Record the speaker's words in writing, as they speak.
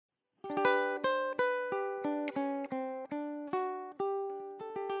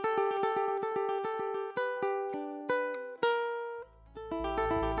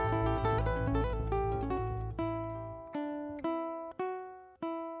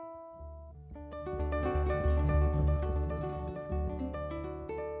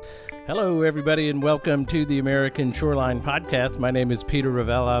Hello, everybody, and welcome to the American Shoreline Podcast. My name is Peter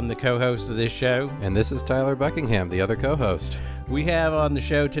Ravella. I'm the co-host of this show. And this is Tyler Buckingham, the other co-host. We have on the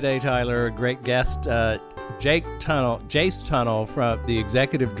show today, Tyler, a great guest, Jace Tunnell, from the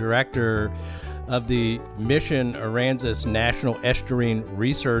executive director of the Mission Aransas National Estuarine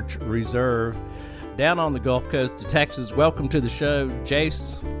Research Reserve down on the Gulf Coast of Texas. Welcome to the show,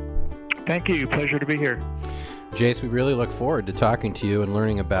 Jace. Thank you. Pleasure to be here. Jace, we really look forward to talking to you and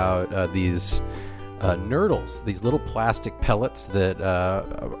learning about these nurdles, these little plastic pellets that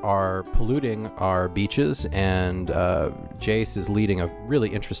are polluting our beaches. And Jace is leading a really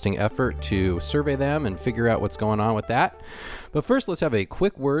interesting effort to survey them and figure out what's going on with that. But first, let's have a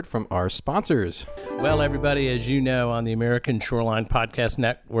quick word from our sponsors. Well, everybody, as you know, on the American Shoreline Podcast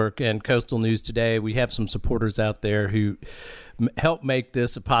Network and Coastal News Today, we have some supporters out there who help make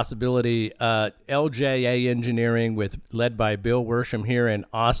this a possibility. LJA Engineering, led by Bill Worsham here in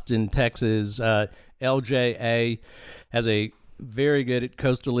Austin, Texas. LJA has a very good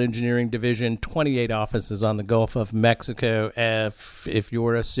coastal engineering division, 28 offices on the Gulf of Mexico. If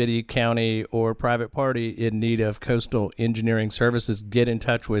you're a city, county, or private party in need of coastal engineering services, get in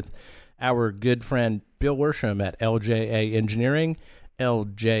touch with our good friend Bill Worsham at LJA Engineering,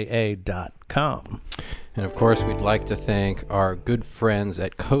 LJA.com. And of course, we'd like to thank our good friends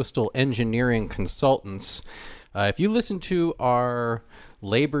at Coastal Engineering Consultants. If you listen to our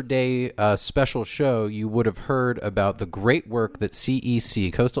Labor Day special show, you would have heard about the great work that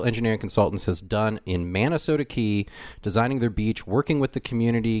CEC, Coastal Engineering Consultants, has done in Manasota Key, designing their beach, working with the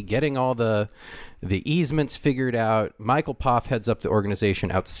community, getting all the easements figured out. Michael Poff heads up the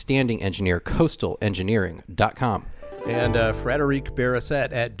organization. Outstanding engineer, coastalengineering.com. And Frederic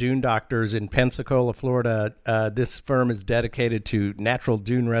Barrasette at Dune Doctors in Pensacola, Florida. This firm is dedicated to natural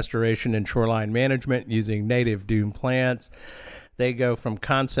dune restoration and shoreline management using native dune plants. They go from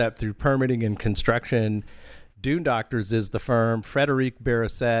concept through permitting and construction. Dune Doctors is the firm. Frederic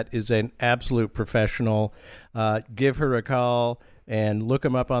Barrasette is an absolute professional. Give her a call and look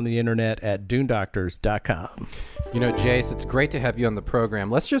them up on the internet at dunedoctors.com. You know, Jace, it's great to have you on the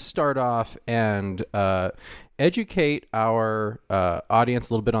program. Let's just start off and educate our audience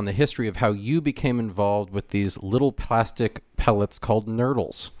a little bit on the history of how you became involved with these little plastic pellets called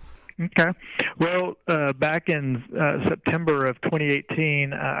nurdles. Okay. Well, back in September of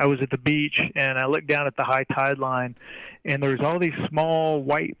 2018, I was at the beach and I looked down at the high tide line, and there's all these small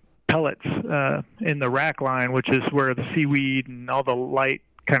white pellets in the rack line, which is where the seaweed and all the light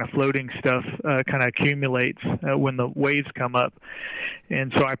kind of floating stuff kind of accumulates when the waves come up.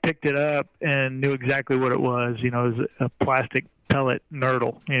 And so I picked it up and knew exactly what it was. You know, it was a plastic pellet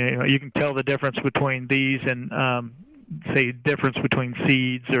nurdle. You know, you can tell the difference between these and say difference between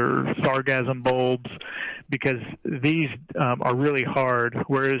seeds or sargassum bulbs, because these are really hard,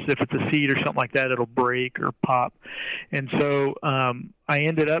 whereas if it's a seed or something like that, it'll break or pop. And so I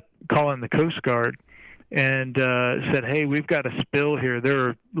ended up calling the Coast Guard and said, hey, we've got a spill here. There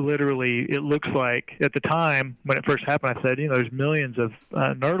are literally, it looks like, at the time when it first happened, I said, you know, there's millions of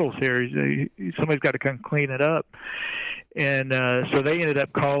nurdles here. Somebody's got to come clean it up. And so they ended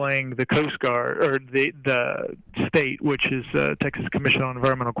up calling the Coast Guard, or the state, which is Texas Commission on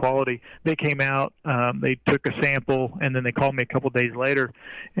Environmental Quality. They came out, they took a sample, and then they called me a couple days later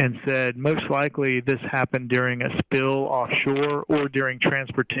and said, most likely this happened during a spill offshore or during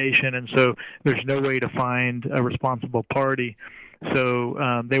transportation, and so there's no way to find a responsible party. So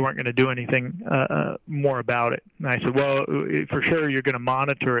they weren't going to do anything more about it. And I said, well, for sure you're going to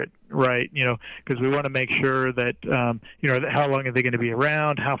monitor it, right? You know, because we want to make sure that, you know, how long are they going to be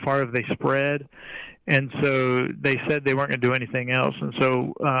around? How far have they spread? And so they said they weren't going to do anything else. And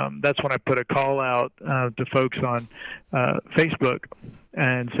so that's when I put a call out to folks on Facebook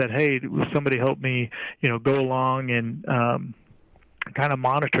and said, hey, will somebody help me, you know, go along and kind of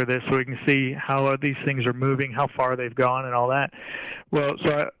monitor this so we can see how these things are moving, how far they've gone, and all that. Well,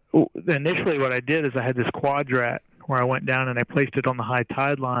 so initially what I did is I had this quadrat where I went down and I placed it on the high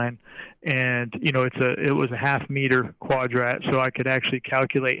tide line, and you know it was a half-meter quadrat, so I could actually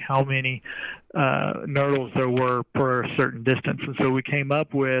calculate how many nurdles there were per a certain distance. And so we came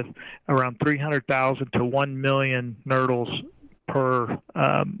up with around 300,000 to 1 million nurdles per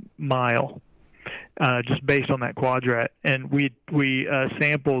mile. Just based on that quadrat, and we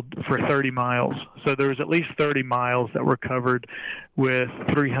sampled for 30 miles. So there was at least 30 miles that were covered with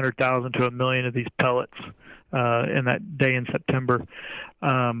 300,000 to 1 million of these pellets in that day in September.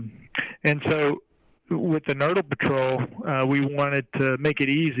 And so with the Nurdle Patrol, we wanted to make it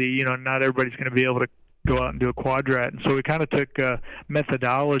easy. You know, not everybody's going to be able to go out and do a quadrat. And so we kind of took a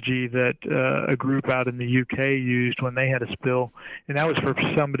methodology that a group out in the UK used when they had a spill, and that was for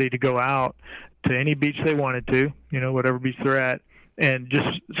somebody to go out to any beach they wanted to, whatever beach they're at, and just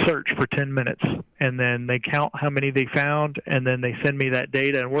search for 10 minutes. And then they count how many they found, and then they send me that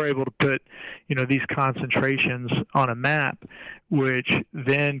data, and we're able to put, these concentrations on a map, which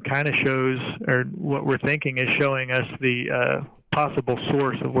then kind of shows, or what we're thinking is showing us the possible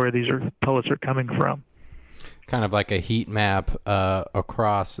source of where these pellets are coming from. Kind of like a heat map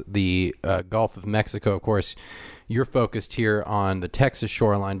across the Gulf of Mexico. Of course, you're focused here on the Texas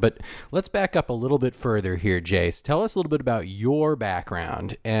shoreline, but let's back up a little bit further here, Jace. Tell us a little bit about your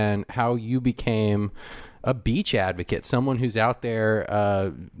background and how you became a beach advocate, someone who's out there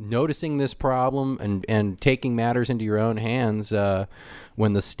noticing this problem and taking matters into your own hands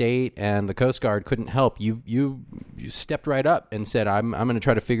when the state and the Coast Guard couldn't help. You stepped right up and said, I'm going to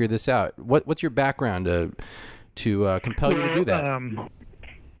try to figure this out. What's your background to compel you to do that?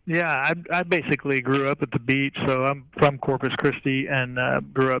 Yeah, I basically grew up at the beach, so I'm from Corpus Christi and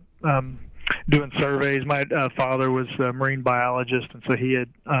grew up doing surveys. My father was a marine biologist, and so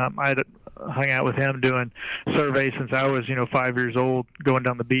I had hung out with him doing surveys since I was 5 years old, going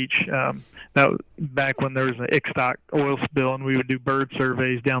down the beach. That back when there was an Ixtoc oil spill, and we would do bird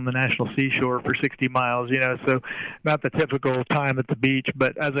surveys down the national seashore for 60 miles. So not the typical time at the beach.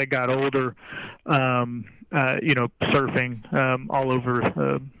 But as I got older, surfing all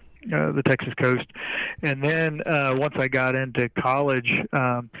over the Texas coast. And then once I got into college,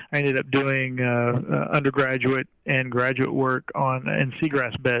 I ended up doing undergraduate and graduate work in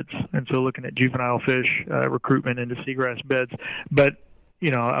seagrass beds, and so looking at juvenile fish recruitment into seagrass beds. But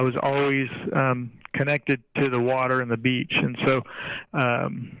I was always connected to the water and the beach, and so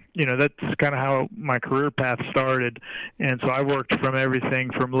that's kind of how my career path started. And so I worked from everything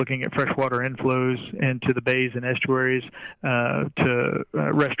from looking at freshwater inflows into the bays and estuaries to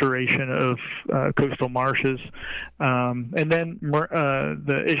restoration of coastal marshes, and then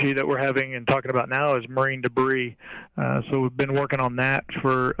the issue that we're having and talking about now is marine debris. So we've been working on that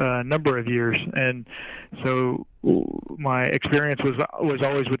for a number of years, and so my experience was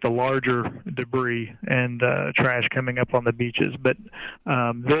always with the larger debris and trash coming up on the beaches, but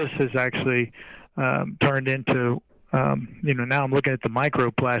this has actually turned into now I'm looking at the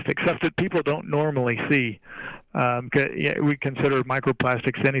microplastic stuff that people don't normally see. We consider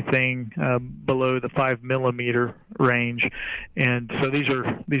microplastics anything below the 5 millimeter range, and so these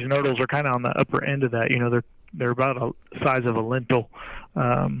nurdles are kind of on the upper end of that. They're about the size of a lentil,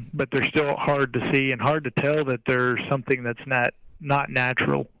 but they're still hard to see and hard to tell that there's something that's not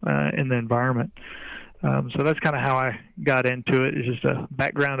natural in the environment. So that's kind of how I got into it. It's just a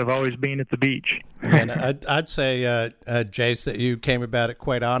background of always being at the beach. And I'd say, Jace, that you came about it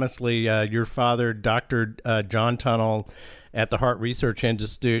quite honestly. Your father, Dr. John Tunnell, at the Hart Research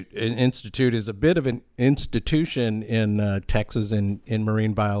Institute is a bit of an institution in Texas in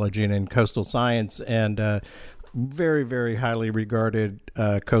marine biology and in coastal science, and very, very highly regarded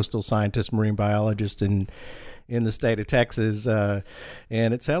coastal scientist, marine biologist in the state of Texas,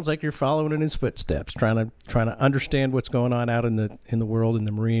 and it sounds like you're following in his footsteps, trying to understand what's going on out in the world, in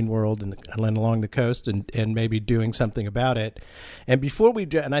the marine world, and along the coast, and maybe doing something about it. And before we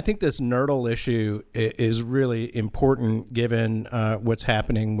do, and I think this nurdle issue is really important given what's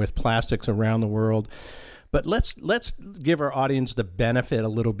happening with plastics around the world. But let's give our audience the benefit a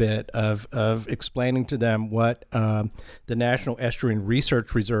little bit of explaining to them what the National Estuarine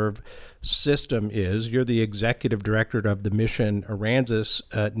Research Reserve System is. You're the executive director of the Mission Aransas,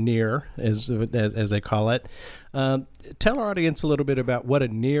 NEAR, as they call it. Tell our audience a little bit about what a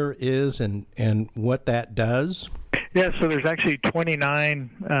NEAR is and what that does. Yeah, so there's actually 29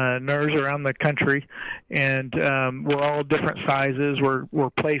 NERs around the country, and we're all different sizes. We're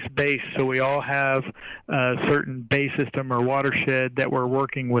place-based, so we all have a certain bay system or watershed that we're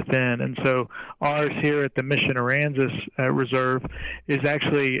working within. And so ours here at the Mission Aransas Reserve is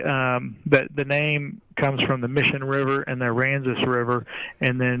actually the name comes from the Mission River and the Aransas River,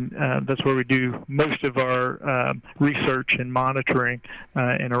 and then that's where we do most of our research and monitoring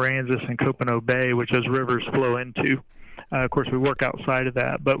in Aransas and Copano Bay, which those rivers flow into. Of course, we work outside of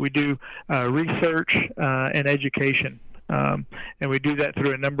that, but we do research and education, and we do that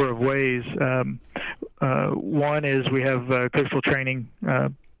through a number of ways. One is we have coastal training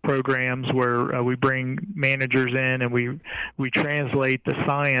programs where we bring managers in and we translate the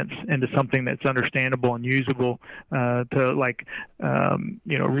science into something that's understandable and usable to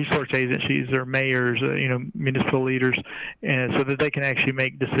resource agencies or mayors, municipal leaders, and so that they can actually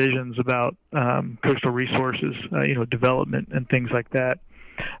make decisions about coastal resources, development and things like that.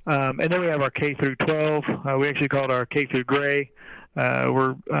 And then we have our K through 12. We actually call it our K through Gray.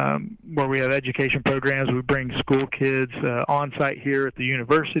 Where we have education programs. We bring school kids on site here at the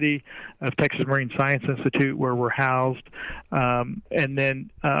University of Texas Marine Science Institute, where we're housed, and then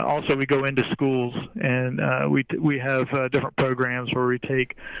also we go into schools, and we have different programs where we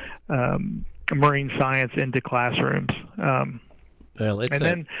take marine science into classrooms.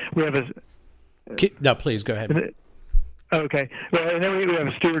 Then we have No, please go ahead. Okay. Well, and then we have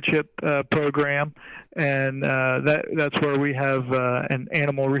a stewardship program, and that's where we have an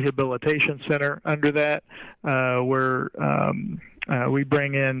animal rehabilitation center under that, where we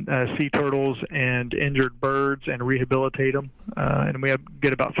bring in sea turtles and injured birds and rehabilitate them, and we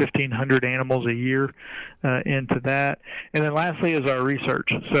get about 1,500 animals a year into that. And then lastly is our research.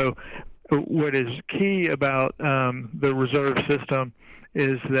 So what is key about the reserve system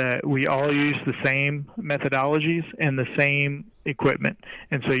is that we all use the same methodologies and the same equipment.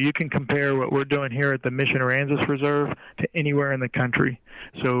 And so you can compare what we're doing here at the Mission Aransas Reserve to anywhere in the country.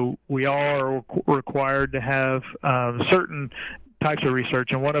 So we all are required to have certain types of research,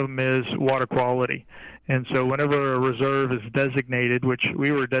 and one of them is water quality. And so whenever a reserve is designated, which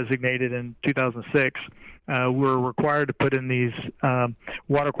we were designated in 2006, we're required to put in these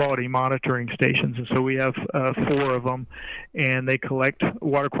water quality monitoring stations. And so we have 4 of them, and they collect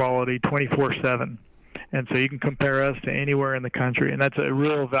water quality 24/7. And so you can compare us to anywhere in the country. And that's a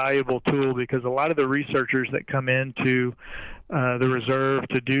real valuable tool, because a lot of the researchers that come into the reserve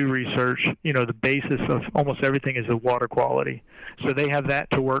to do research, the basis of almost everything is the water quality. So they have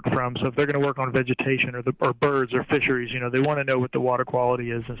that to work from. So if they're going to work on vegetation or birds or fisheries, they want to know what the water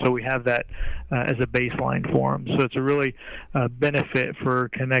quality is. And so we have that as a baseline for them. So it's a really benefit for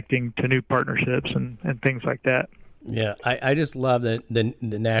connecting to new partnerships and things like that. Yeah, I just love the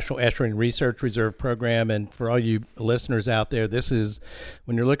National Estuarine Research Reserve Program. And for all you listeners out there, this is,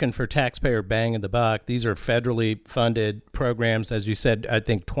 when you're looking for taxpayer bang in the buck, these are federally funded programs. As you said, I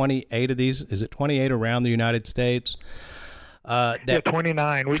think 28 of these, is it 28 around the United States?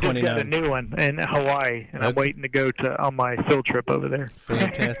 29. We 29. Just got a new one in Hawaii, and I'm waiting to go on my field trip over there.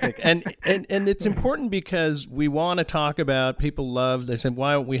 Fantastic. and it's important because we want to talk about, people love, they said,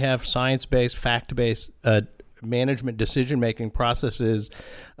 why don't we have science-based, fact-based management decision-making processes?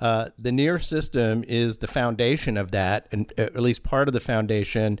 The NEAR system is the foundation of that, and at least part of the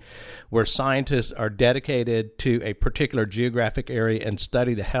foundation, where scientists are dedicated to a particular geographic area and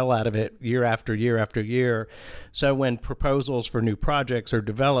study the hell out of it year after year after year. So when proposals for new projects or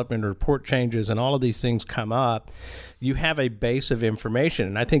development or report changes and all of these things come up, you have a base of information.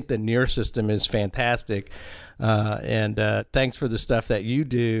 And I think the NEAR system is fantastic. And thanks for the stuff that you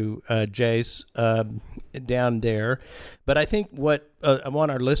do, Jace, down there. But I think what I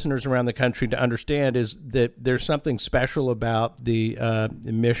want our listeners around the country to understand is that there's something special about the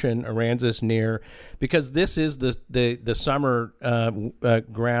Mission Aransas NEAR, because this is the summer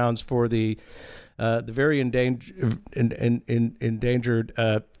grounds for the very endangered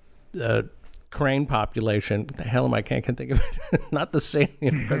crane population. What the hell am I? Can't think of it. Not the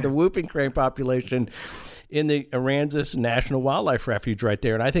same, but the whooping crane population in the Aransas National Wildlife Refuge right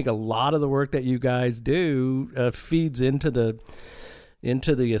there. And I think a lot of the work that you guys do feeds into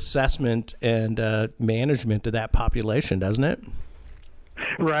the assessment and management of that population, doesn't it?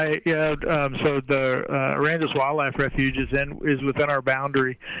 Right. Yeah. So the Aransas Wildlife Refuge is within our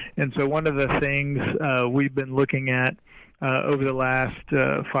boundary, and so one of the things we've been looking at over the last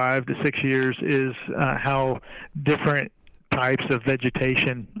 5 to 6 years is how different types of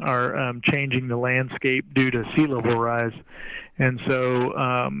vegetation are changing the landscape due to sea level rise. And so,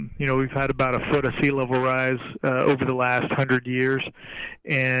 we've had about a foot of sea level rise over the last 100 years,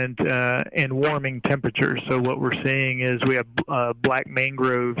 and warming temperatures. So what we're seeing is we have black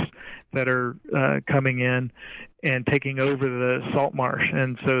mangroves that are coming in and taking over the salt marsh.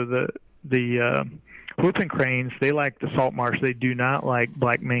 And so the whooping cranes, they like the salt marsh. They do not like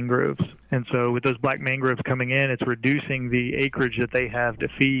black mangroves. And so with those black mangroves coming in, it's reducing the acreage that they have to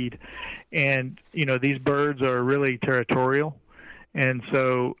feed. And, these birds are really territorial. And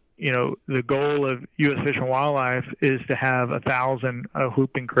so, the goal of U.S. Fish and Wildlife is to have 1,000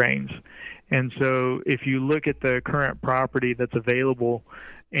 whooping cranes. And so if you look at the current property that's available,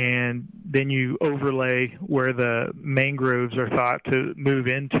 and then you overlay where the mangroves are thought to move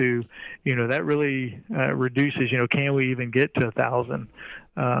into, that really reduces, can we even get to 1,000?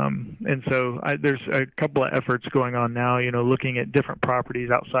 And so there's a couple of efforts going on now, looking at different properties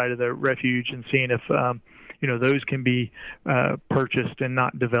outside of the refuge and seeing if, those can be purchased and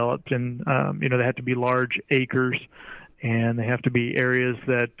not developed. And, they have to be large acres, and they have to be areas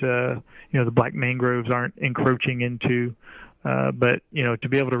that, the black mangroves aren't encroaching into. but to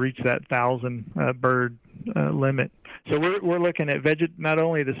be able to reach that 1,000 bird limit. So we're looking at not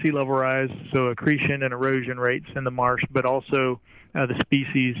only the sea level rise, so accretion and erosion rates in the marsh, but also the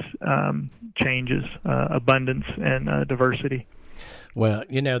species changes, abundance and diversity. Well,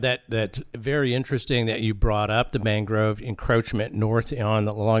 that's very interesting that you brought up the mangrove encroachment north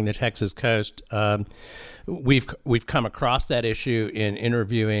along the Texas coast. We've come across that issue in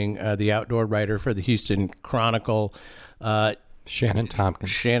interviewing the outdoor writer for the Houston Chronicle, Shannon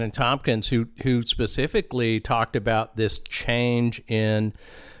Tompkins, who specifically talked about this change in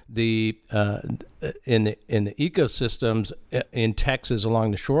the ecosystems in Texas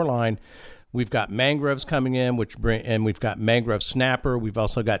along the shoreline. We've got mangroves coming in, and we've got mangrove snapper. We've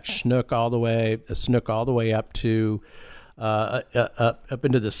also got snook all the way up to up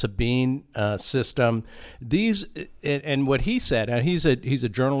into the Sabine system. These and what he said, and he's a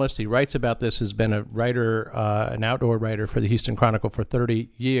journalist. He writes about this. Has been a writer, an outdoor writer for the Houston Chronicle for 30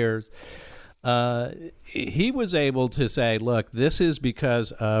 years. He was able to say, look, this is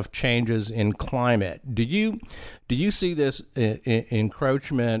because of changes in climate. Do you see this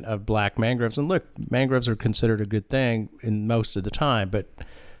encroachment of black mangroves? And look, mangroves are considered a good thing in most of the time, but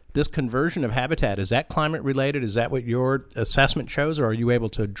this conversion of habitat, is that climate related? Is that what your assessment shows, or are you able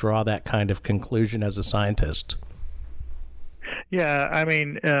to draw that kind of conclusion as a scientist? Yeah, I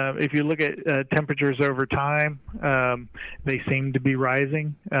mean, if you look at temperatures over time, they seem to be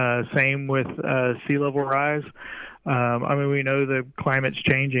rising. Same with sea level rise. I mean, we know the climate's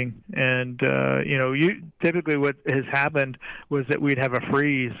changing, and typically what has happened was that we'd have a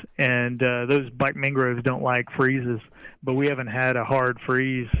freeze, and those black mangroves don't like freezes. But we haven't had a hard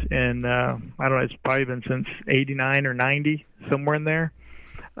freeze in I don't know. It's probably been since '89 or '90, somewhere in there.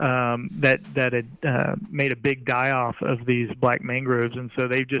 That had made a big die-off of these black mangroves, and so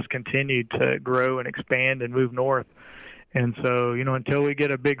they've just continued to grow and expand and move north. And so, until we get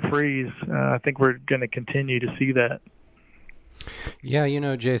a big freeze, I think we're going to continue to see that. Yeah,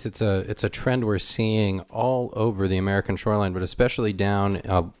 Jace, it's a trend we're seeing all over the American shoreline, but especially down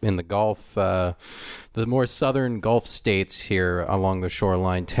in the Gulf, the more southern Gulf states here along the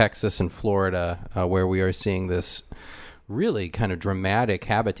shoreline, Texas and Florida, where we are seeing this really kind of dramatic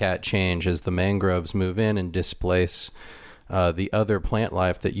habitat change as the mangroves move in and displace the other plant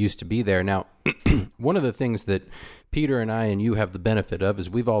life that used to be there. Now, one of the things that Peter and I and you have the benefit of is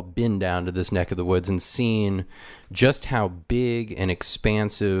we've all been down to this neck of the woods and seen just how big and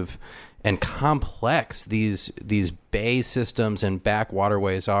expansive and complex these bay systems and back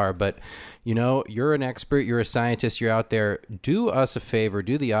waterways are. But you're an expert, you're a scientist, you're out there. Do us a favor,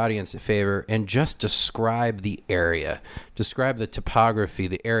 do the audience a favor, and just describe the area. Describe the topography,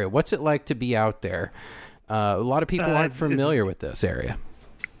 the area. What's it like to be out there? A lot of people aren't familiar with this area.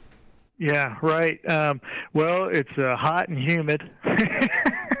 Yeah, right. Well, it's hot and humid,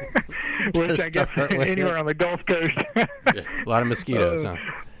 which I guess anywhere on the Gulf Coast. Yeah, a lot of mosquitoes, huh?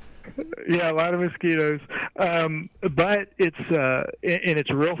 Yeah, a lot of mosquitoes. But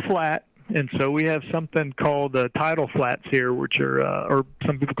it's real flat. And so we have something called tidal flats here, which are, or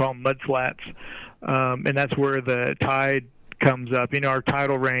some people call them mud flats. And that's where the tide comes up. Our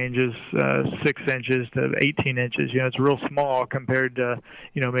tidal range is 6 inches to 18 inches. It's real small compared to,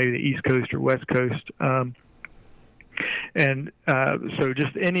 maybe the East Coast or West Coast. So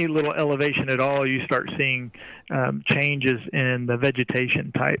just any little elevation at all, you start seeing changes in the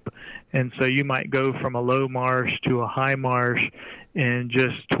vegetation type. And so you might go from a low marsh to a high marsh in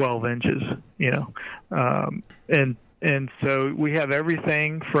just 12 inches, And so we have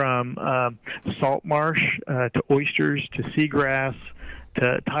everything from salt marsh to oysters to seagrass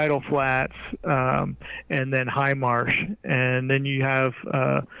to tidal flats, and then high marsh. And then you have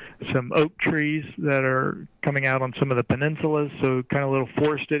some oak trees that are coming out on some of the peninsulas, so kind of little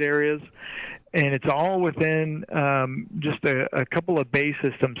forested areas. And it's all within just a couple of bay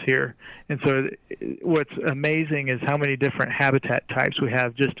systems here. And so what's amazing is how many different habitat types we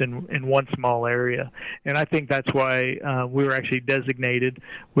have just in one small area. And I think that's why we were actually designated,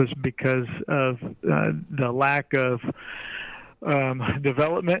 was because of the lack of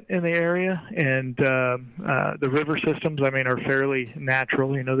development in the area, and the river systems, are fairly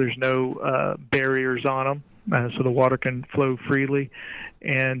natural. There's no barriers on them. So the water can flow freely,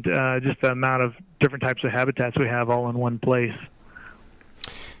 and just the amount of different types of habitats we have all in one place.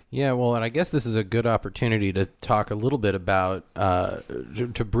 Yeah, well, and I guess this is a good opportunity to talk a little bit about,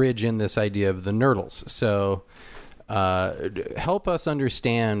 to bridge in this idea of the nurdles. So help us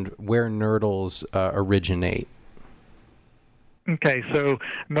understand where nurdles originate. Okay, so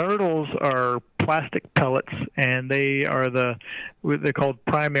nurdles are plastic pellets, and they're called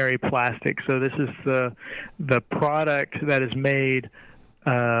primary plastic. So this is the product that is made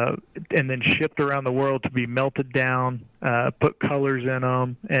and then shipped around the world to be melted down, put colors in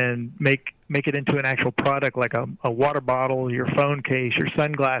them, and make it into an actual product like a water bottle, your phone case, your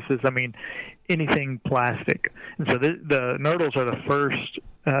sunglasses. I mean, anything plastic. And so the Nurdles are the first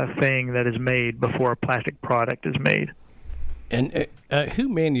thing that is made before a plastic product is made. And who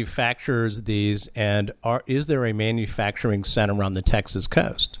manufactures these, and is there a manufacturing center on the Texas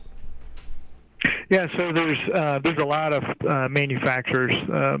coast? Yeah, so there's a lot of manufacturers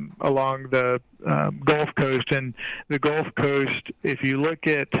along the Gulf Coast, and the Gulf Coast, if you look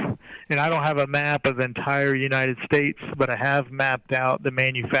at, and I don't have a map of the entire United States, but I have mapped out the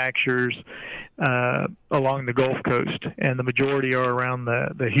manufacturers along the Gulf Coast, and the majority are around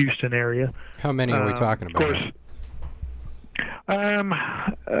the Houston area. How many are we talking about? Of course,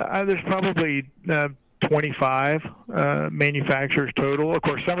 there's probably 25 manufacturers total. Of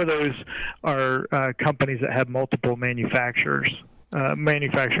course, some of those are companies that have multiple manufacturing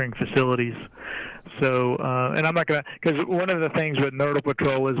facilities. So, and I'm not going to, because one of the things with Nurdle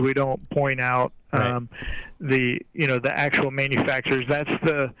Patrol is we don't point out the actual manufacturers.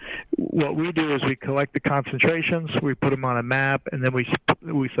 What we do is we collect the concentrations, we put them on a map, and then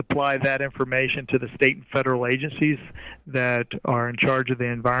we supply that information to the state and federal agencies that are in charge of the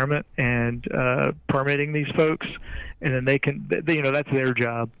environment and permitting these folks, and then they can, that's their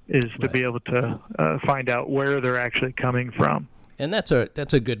job, is to be able to find out where they're actually coming from. And that's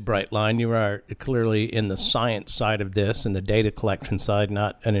a good bright line. You are clearly in the science side of this and the data collection side,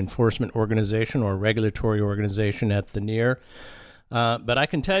 not an enforcement organization or a regulatory organization at the near. But I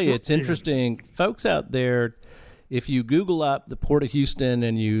can tell you, it's interesting. Folks out there, if you Google up the Port of Houston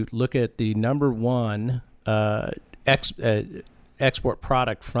and you look at the number one export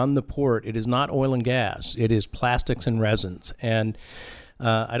product from the port, it is not oil and gas. It is plastics and resins. And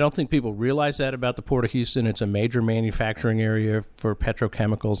I don't think people realize that about the Port of Houston. It's a major manufacturing area for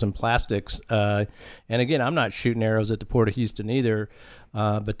petrochemicals and plastics. And again, I'm not shooting arrows at the Port of Houston either,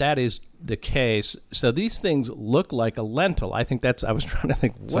 but that is the case. So these things look like a lentil. I was trying to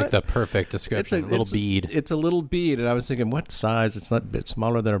think. It's like the perfect description, little bead. It's a little bead, and I was thinking, what size? It's not a bit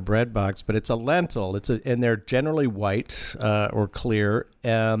smaller than a bread box, but it's a lentil. And they're generally white or clear.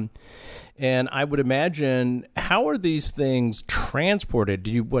 And I would imagine, how are these things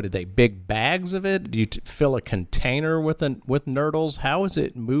transported? What are they, big bags of it? Do you fill a container with Nurdles? How is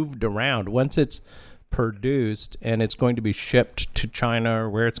it moved around once it's produced and it's going to be shipped to China,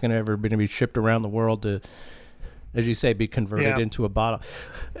 or where it's going to be shipped around the world to, as you say, be converted into a bottle?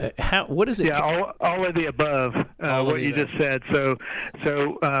 What is it? Yeah, all of the above, what you just said. So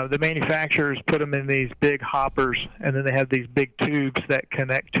the manufacturers put them in these big hoppers, and then they have these big tubes that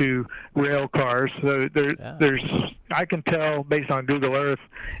connect to rail cars. So there's I can tell based on Google Earth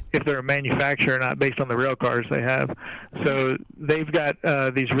if they're a manufacturer or not based on the rail cars they have. So they've got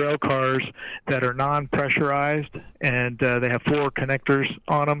these rail cars that are non-pressurized, and they have 4 connectors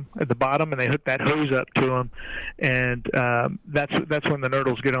on them at the bottom, and they hook that hose up to them. And that's when the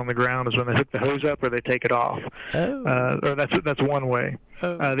Nurdles get on the ground, is when they hook the hose up or they take it off. Or that's one way.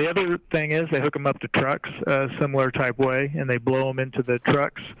 The other thing is they hook them up to trucks, similar type way, and they blow them into the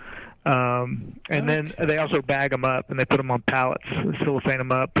trucks. Then they also bag them up, and they put them on pallets, cellophane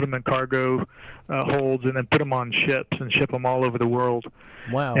them up, put them in cargo holds, and then put them on ships and ship them all over the world.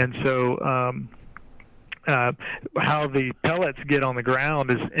 Wow. And so how the pellets get on the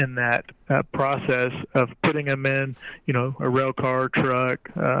ground is in that process of putting them in, a rail car, truck,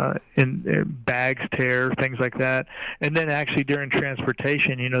 in bags, tear, things like that. And then actually during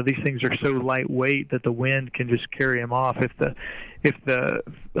transportation, these things are so lightweight that the wind can just carry them off. If the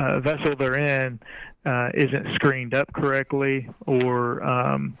vessel they're in isn't screened up correctly, or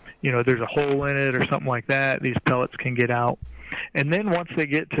there's a hole in it or something like that, these pellets can get out. And then once they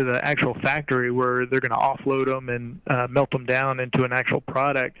get to the actual factory where they're going to offload them and melt them down into an actual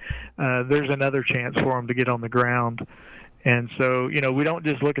product, there's another chance for them to get on the ground. And so, we don't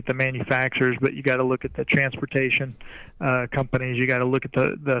just look at the manufacturers, but you got to look at the transportation companies. You got to look at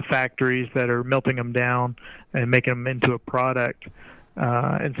the factories that are melting them down and making them into a product.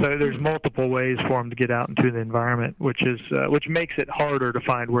 And so there's multiple ways for them to get out into the environment, which makes it harder to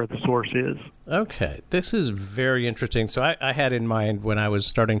find where the source is. Okay, this is very interesting. So I had in mind, when I was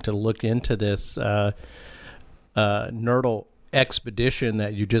starting to look into this Nurdle expedition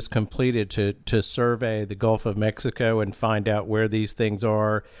that you just completed to survey the Gulf of Mexico and find out where these things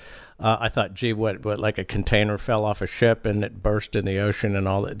are, I thought, gee, what like a container fell off a ship and it burst in the ocean and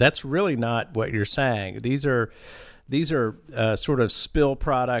all that. That's really not what you're saying. These are these are sort of spill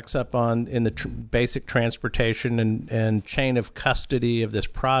products up in the basic transportation and chain of custody of this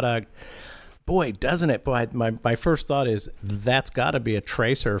product. Boy, doesn't it? Boy, my first thought is that's got to be a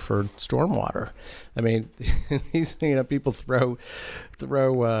tracer for stormwater. I mean, these people throw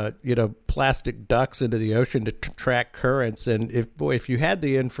plastic ducts into the ocean to track currents, and if you had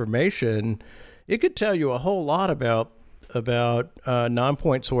the information, it could tell you a whole lot about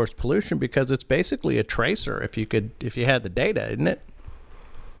non-point source pollution, because it's basically a tracer if you had the data, isn't it?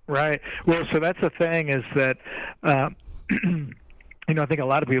 Right. Well, so that's the thing is that. I think a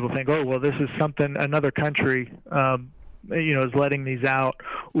lot of people think, oh, well, this is something another country, is letting these out,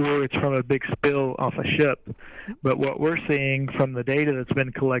 or it's from a big spill off a ship. But what we're seeing from the data that's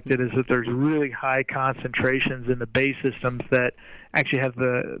been collected is that there's really high concentrations in the base systems that actually have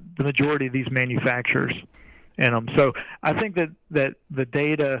the majority of these manufacturers in them. So I think that the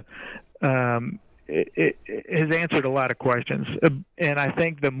data it has answered a lot of questions. And I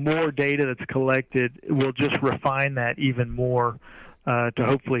think the more data that's collected will just refine that even more to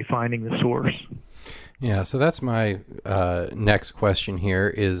hopefully finding the source. Yeah, so that's my next question here,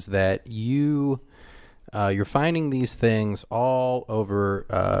 is that you're finding these things all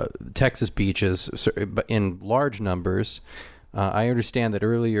over Texas beaches in large numbers. I understand that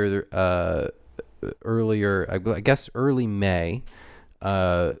earlier, I guess early May,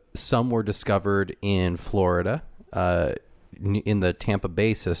 some were discovered in Florida, in the Tampa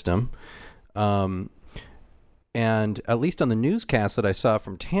Bay system. And at least on the newscast that I saw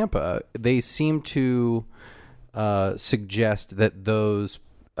from Tampa, they seem to suggest that those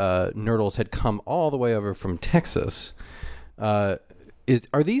nurdles had come all the way over from Texas. Are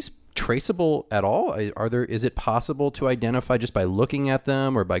these traceable at all? Is it possible to identify just by looking at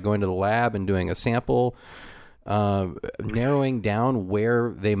them or by going to the lab and doing a sample, narrowing down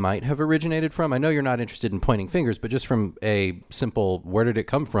where they might have originated from? I know you're not interested in pointing fingers, but just from a simple "where did it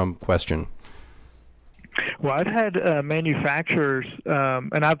come from" question. Well, I've had manufacturers,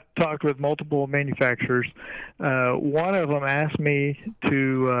 and I've talked with multiple manufacturers. One of them asked me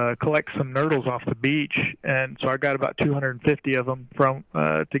to collect some nurdles off the beach, and so I got about 250 of them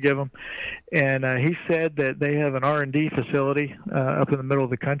to give them. And he said that they have an R&D facility up in the middle of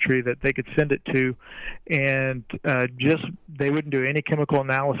the country that they could send it to, and they wouldn't do any chemical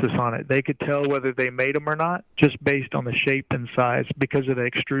analysis on it. They could tell whether they made them or not just based on the shape and size because of the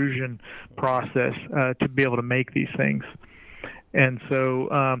extrusion process to be able to make these things. And so,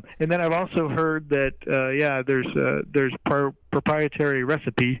 and then I've also heard that, there's proprietary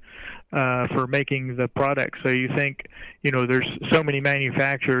recipe for making the product. So you think, there's so many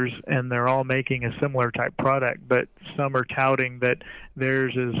manufacturers and they're all making a similar type product, but some are touting that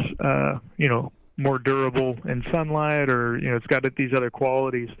theirs is, more durable in sunlight, or it's got these other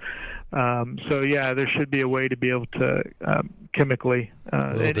qualities. There should be a way to be able to chemically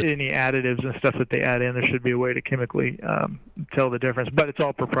any additives and stuff that they add in. There should be a way to chemically tell the difference, but it's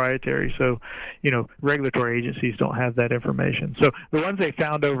all proprietary. So, regulatory agencies don't have that information. So the ones they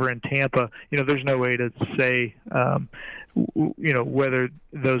found over in Tampa, there's no way to say, whether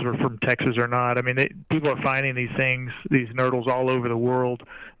those were from Texas or not. I mean, people are finding these things, these nurdles, all over the world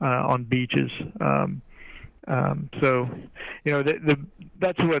on beaches.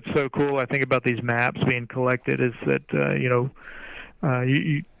 That's what's so cool, I think, about these maps being collected is that,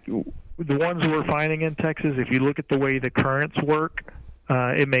 the ones we're finding in Texas, if you look at the way the currents work,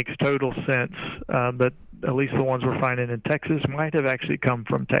 it makes total sense that at least the ones we're finding in Texas might have actually come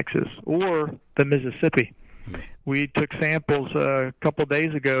from Texas or the Mississippi. We took samples a couple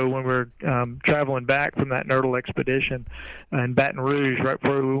days ago when we were traveling back from that nurdle expedition in Baton Rouge, right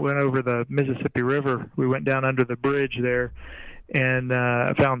before we went over the Mississippi River. We went down under the bridge there and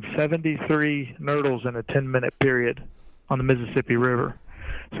found 73 nurdles in a 10-minute period on the Mississippi River.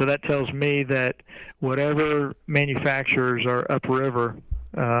 So that tells me that whatever manufacturers are upriver,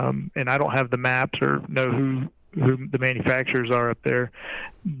 and I don't have the maps or know who the manufacturers are up there,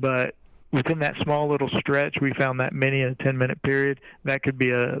 but within that small little stretch, we found that many in a 10-minute period. That could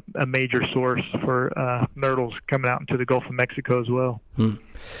be a major source for nurdles coming out into the Gulf of Mexico as well.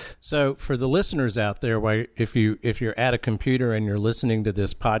 So for the listeners out there, if you're at a computer and you're listening to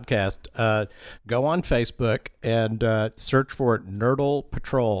this podcast, go on Facebook and search for Nurdle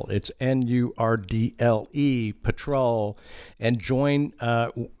Patrol. It's NURDLE Patrol, and join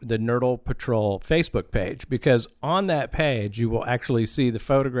the Nurdle Patrol Facebook page, because on that page you will actually see the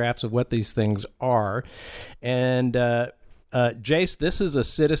photographs of what these things are, and Jace, this is a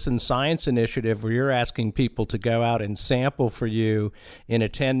citizen science initiative where you're asking people to go out and sample for you in a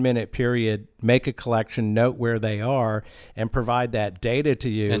 10-minute period, make a collection, note where they are, and provide that data to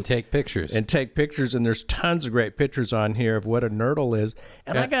you. And take pictures. And there's tons of great pictures on here of what a nurdle is.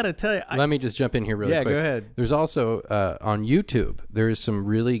 And I got to tell you... Let me just jump in here really quick. Yeah, go ahead. There's also, on YouTube, there's some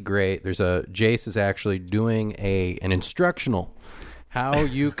really great... Jace is actually doing an instructional how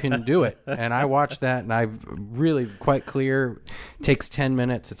you can do it. And I watched that, and I really quite clear. Takes 10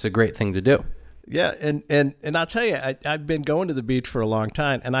 minutes. It's a great thing to do. Yeah, and I'll tell you, I've been going to the beach for a long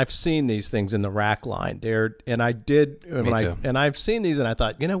time, and I've seen these things in the rack line there. And I did, and I've seen these, and I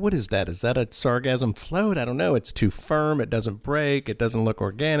thought, what is that? Is that a sargassum float? I don't know. It's too firm. It doesn't break. It doesn't look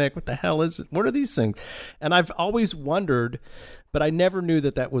organic. What the hell is it? What are these things? And I've always wondered, but I never knew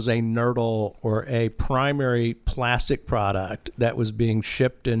that was a nurdle or a primary plastic product that was being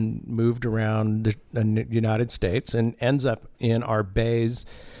shipped and moved around the United States and ends up in our bays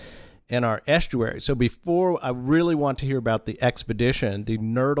and our estuary. So before, I really want to hear about the expedition, the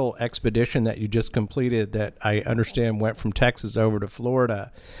nurdle expedition that you just completed that I understand went from Texas over to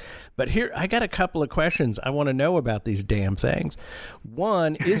Florida. But here, I got a couple of questions I want to know about these damn things.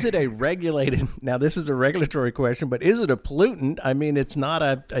 One, is it a regulated, now this is a regulatory question, but is it a pollutant? I mean, it's not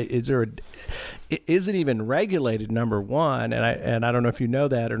is it even regulated, number one? And I don't know if you know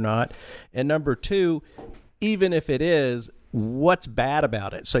that or not. And number two, even if it is, what's bad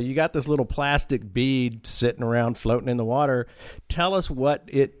about it? So you got this little plastic bead sitting around floating in the water. Tell us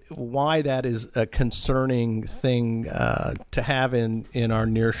why that is a concerning thing to have in our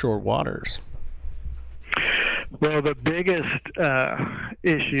nearshore waters. Well, the biggest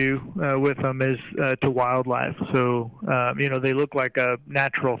issue with them is to wildlife. So, they look like a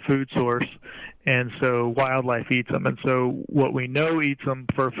natural food source, and so wildlife eats them. And so what we know eats them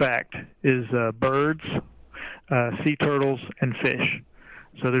for a fact is birds, sea turtles, and fish.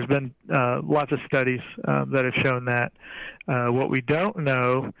 So there's been lots of studies that have shown that. What we don't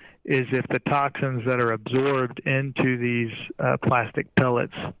know is if the toxins that are absorbed into these plastic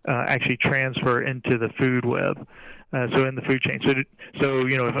pellets actually transfer into the food web, so in the food chain. So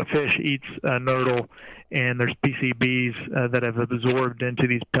if a fish eats a nurdle and there's PCBs that have absorbed into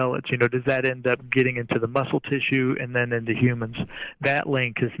these pellets, does that end up getting into the muscle tissue and then into humans? That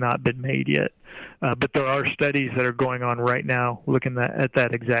link has not been made yet. But there are studies that are going on right now looking at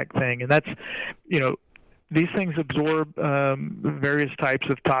that exact thing. And that's, these things absorb various types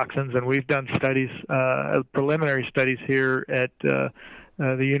of toxins, and we've done studies, preliminary studies here at the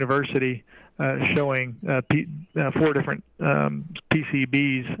university showing 4 different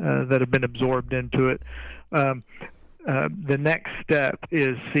PCBs that have been absorbed into it. The next step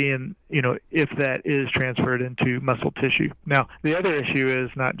is seeing, if that is transferred into muscle tissue. Now, the other issue is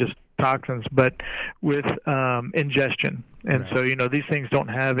not just toxins, but with ingestion. And right. So, these things don't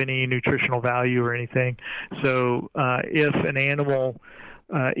have any nutritional value or anything. So if an animal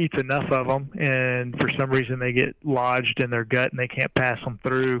eats enough of them and for some reason they get lodged in their gut and they can't pass them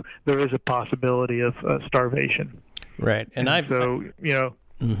through, there is a possibility of starvation. Right. And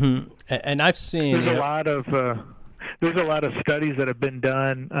mm-hmm. And I've seen there's a lot of studies that have been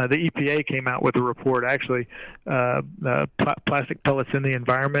done. The EPA came out with a report, actually, plastic pellets in the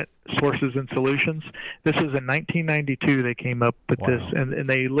environment, sources and solutions. This was in 1992 they came up with this, and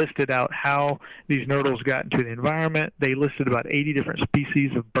they listed out how these nurdles got into the environment. They listed about 80 different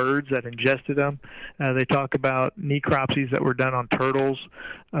species of birds that ingested them. They talk about necropsies that were done on turtles,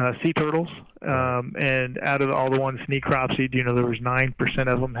 sea turtles, and out of all the ones necropsied, there was 9%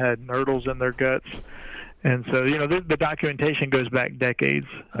 of them had nurdles in their guts. And so, the documentation goes back decades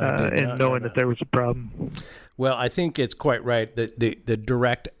in knowing that there was a problem. Well, I think it's quite right that the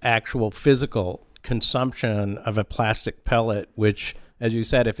direct, actual physical consumption of a plastic pellet, which, as you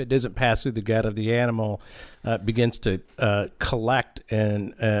said, if it doesn't pass through the gut of the animal, begins to collect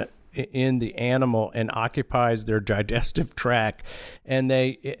in the animal and occupies their digestive tract. And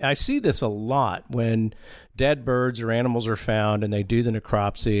I see this a lot when dead birds or animals are found and they do the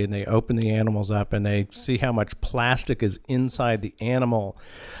necropsy and they open the animals up and they see how much plastic is inside the animal.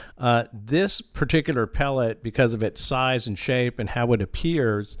 This particular pellet, because of its size and shape and how it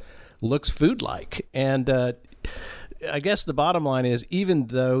appears, looks food-like. And I guess the bottom line is, even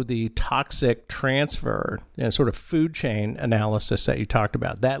though the toxic transfer and sort of food chain analysis that you talked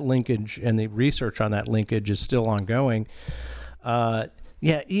about, that linkage and the research on that linkage is still ongoing.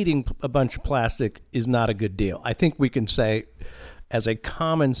 Eating a bunch of plastic is not a good deal. I think we can say, as a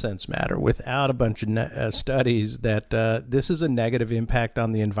common sense matter, without a bunch of studies, that this is a negative impact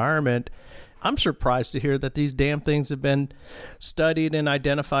on the environment. I'm surprised to hear that these damn things have been studied and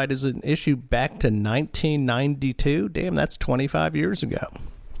identified as an issue back to 1992. Damn, that's 25 years ago.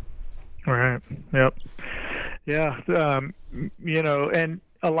 Right. Yep. Yeah. And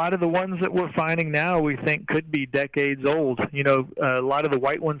a lot of the ones that we're finding now we think could be decades old. A lot of the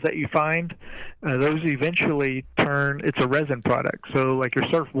white ones that you find, those eventually it's a resin product. So like your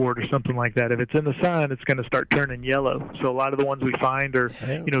surfboard or something like that, if it's in the sun, it's going to start turning yellow. So a lot of the ones we find are,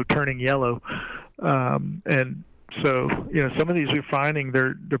 turning yellow. And so, some of these we're finding,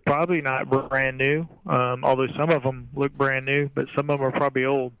 they're probably not brand new, although some of them look brand new, but some of them are probably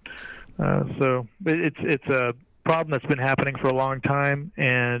old. So it's a problem that's been happening for a long time,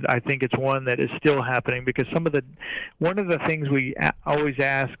 and I think it's one that is still happening because one of the things we always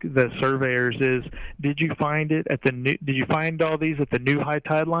ask the surveyors is, did you find all these at the new high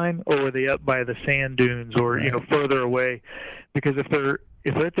tide line, or were they up by the sand dunes or further away? Because if they're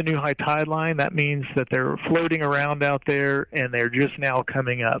at the new high tide line, that means that they're floating around out there and they're just now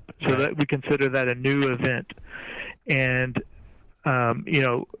coming up. So that we consider that a new event. And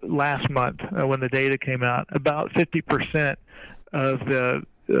last month when the data came out, about 50% of the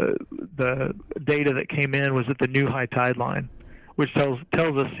data that came in was at the new high tide line, which tells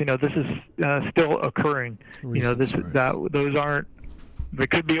us, this is still occurring. Those aren't. They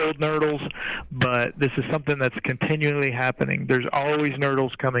could be old nurdles, but this is something that's continually happening. There's always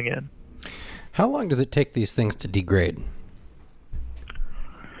nurdles coming in. How long does it take these things to degrade?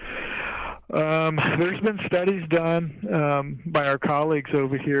 There's been studies done by our colleagues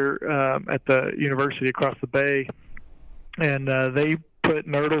over here at the university across the bay, and they put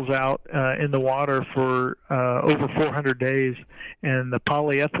nurdles out in the water for over 400 days. And the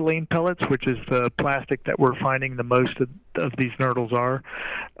polyethylene pellets, which is the plastic that we're finding the most of these nurdles are,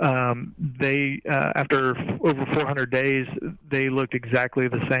 they after over 400 days, they looked exactly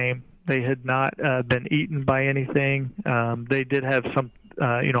the same. They had not been eaten by anything. They did have some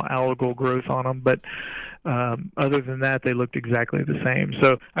algal growth on them, but other than that, they looked exactly the same.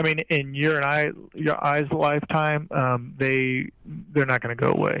 So, I mean, in your eyes lifetime, they're not going to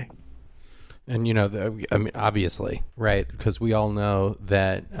go away. And obviously, right? Because we all know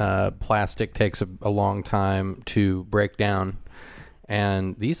that plastic takes a long time to break down,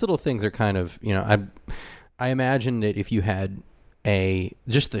 and these little things are kind of, I imagine that if you had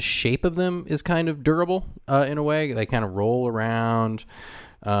just the shape of them is kind of durable in a way. They kind of roll around.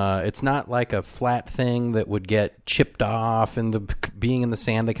 It's not like a flat thing that would get chipped off and being in the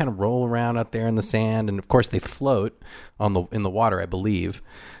sand. They kind of roll around out there in the sand, and of course they float in the water, I believe.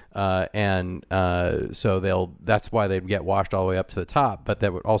 So that's why they'd get washed all the way up to the top. But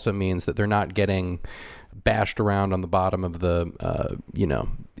that also means that they're not getting bashed around on the bottom of the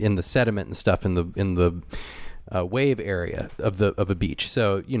in the sediment and stuff in the wave area of a beach.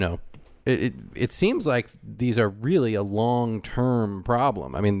 So, it seems like these are really a long-term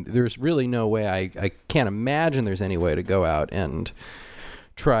problem. I mean, there's really no way, I can't imagine there's any way to go out and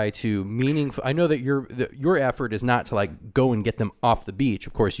try to I know that your effort is not to like go and get them off the beach.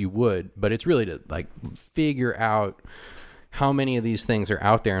 Of course you would, but it's really to like figure out how many of these things are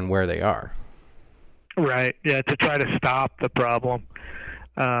out there and where they are. Right. Yeah. To try to stop the problem.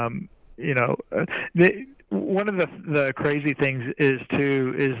 One of the crazy things is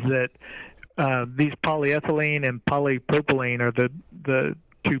that these polyethylene and polypropylene are the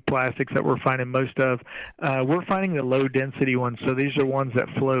two plastics that we're finding most of. We're finding the low density ones, so these are ones that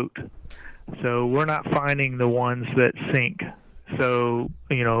float. So we're not finding the ones that sink. So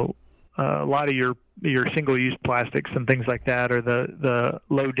a lot of your single-use plastics and things like that are the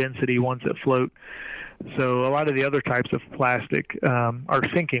low density ones that float. So a lot of the other types of plastic are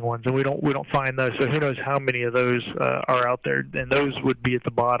sinking ones, and we don't find those. So who knows how many of those are out there? And those would be at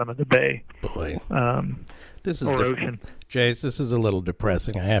the bottom of the bay. Boy, this is ocean. Jace, this is a little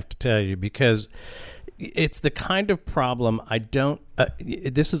depressing, I have to tell you, because it's the kind of problem I don't.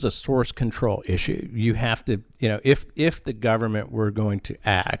 This is a source control issue. You have to, if the government were going to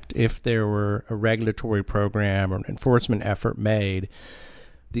act, if there were a regulatory program or an enforcement effort made,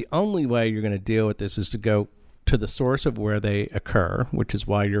 the only way you're going to deal with this is to go to the source of where they occur, which is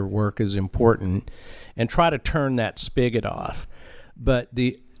why your work is important, and try to turn that spigot off. But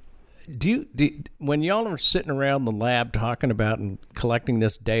when y'all are sitting around the lab talking about and collecting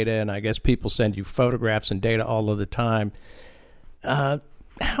this data, and I guess people send you photographs and data all of the time, how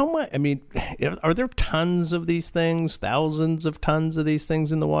much? I mean, are there tons of these things, thousands of tons of these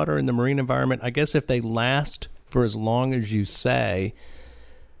things in the water, in the marine environment? I guess if they last for as long as you say,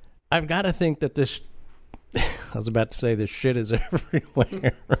 I've got to think that this I was about to say this shit is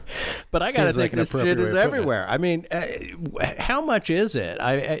everywhere, but I got to think this shit is everywhere. I mean, how much is it?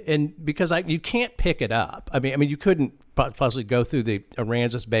 Because you can't pick it up. I mean, you couldn't possibly go through the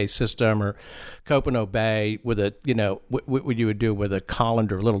Aransas Bay system or Copano Bay with a, what you would do with a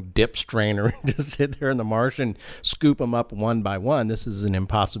colander, little dip strainer, and just sit there in the marsh and scoop them up one by one. This is an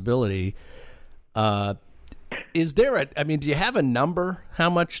impossibility. Is there do you have a number? How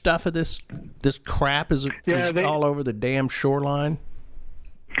much stuff of this crap is all over the damn shoreline?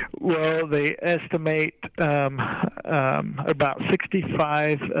 Well, they estimate about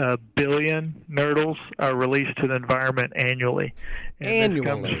 65 billion nurdles are released to the environment annually. And this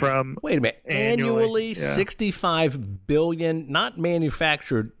comes from wait a minute, annually 65 billion, not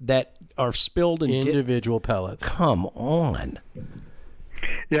manufactured, that are spilled in individual pellets. Come on.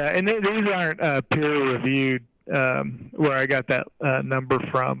 Yeah, and these aren't peer-reviewed where I got that number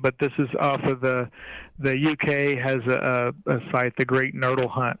from, but this is off of the UK has a site, the Great Nurdle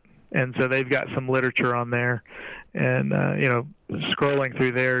Hunt, and so they've got some literature on there, and scrolling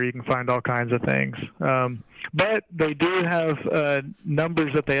through there you can find all kinds of things. But they do have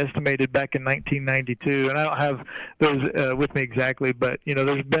numbers that they estimated back in 1992, and I don't have those with me exactly, but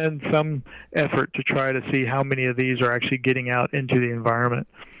there's been some effort to try to see how many of these are actually getting out into the environment.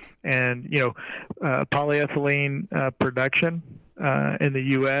 And polyethylene production in the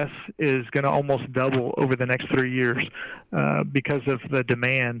U.S. is going to almost double over the next 3 years because of the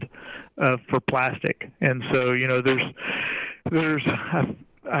demand for plastic. And so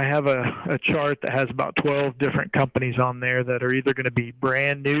I have a chart that has about 12 different companies on there that are either going to be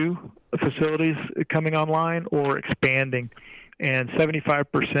brand new facilities coming online or expanding. And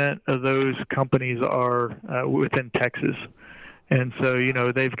 75% of those companies are within Texas. And so,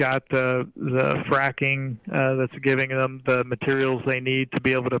 they've got the fracking that's giving them the materials they need to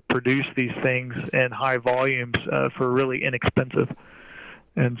be able to produce these things in high volumes for really inexpensive.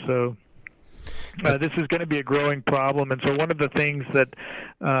 And so this is going to be a growing problem. And so one of the things that,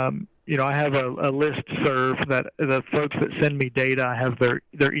 I have a list serve that the folks that send me data, I have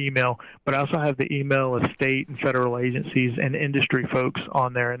their email, but I also have the email of state and federal agencies and industry folks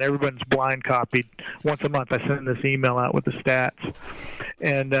on there, and everyone's blind copied. Once a month I send this email out with the stats.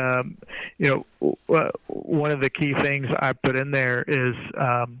 And, one of the key things I put in there is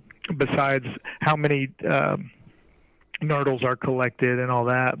besides how many nurdles are collected and all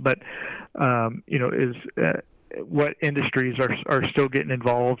that, but, what industries are still getting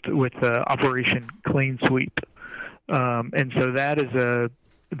involved with Operation Clean Sweep. And so that is the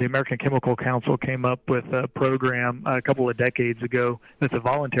American Chemical Council came up with a program a couple of decades ago. That's a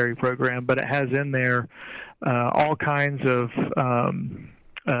voluntary program, but it has in there all kinds of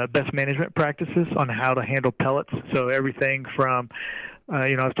best management practices on how to handle pellets. So everything from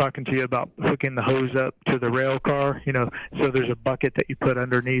I was talking to you about hooking the hose up to the rail car, so there's a bucket that you put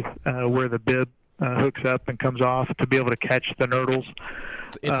underneath where the bib hooks up and comes off to be able to catch the nurdles.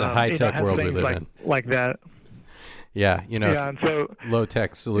 It's a high-tech world we live in. Like that. Yeah, and so,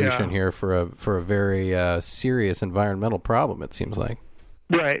 low-tech solution here for a very serious environmental problem, it seems like.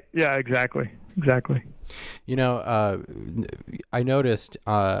 Right, yeah, exactly. I noticed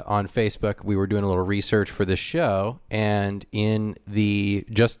on Facebook we were doing a little research for this show, and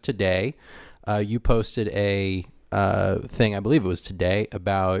just today, you posted a thing, I believe it was today,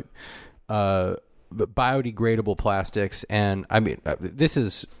 about biodegradable plastics. And I mean, this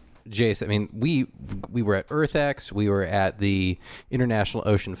is, Jace, I mean, we were at EarthX, we were at the International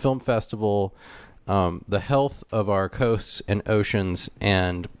Ocean Film Festival. The health of our coasts and oceans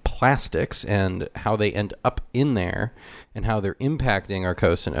and plastics and how they end up in there and how they're impacting our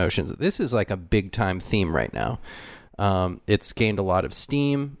coasts and oceans. This is like a big time theme right now. It's gained a lot of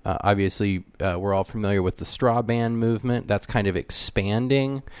steam. Obviously, we're all familiar with the straw ban movement. That's kind of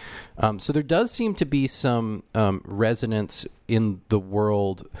expanding. So there does seem to be some resonance in the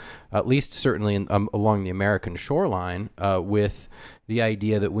world, at least certainly along the American shoreline, with the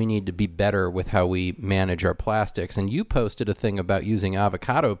idea that we need to be better with how we manage our plastics. And you posted a thing about using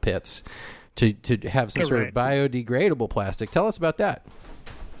avocado pits to have some sort of biodegradable plastic. Tell us about that.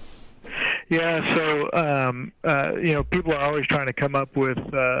 Yeah, so people are always trying to come up with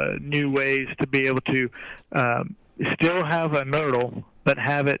new ways to be able to still have a nurdle, but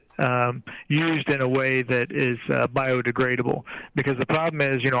have it used in a way that is biodegradable. Because the problem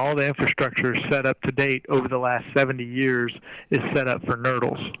is, all the infrastructure set up to date over the last 70 years is set up for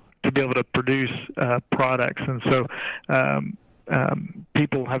nurdles to be able to produce products. And so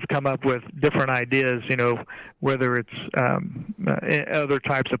people have come up with different ideas, whether it's other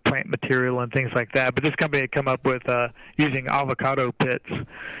types of plant material and things like that. But this company had come up with using avocado pits.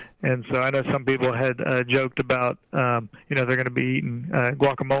 And so I know some people had joked about, they're going to be eating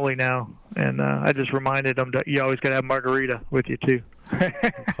guacamole now. And I just reminded them that you always got to have margarita with you, too.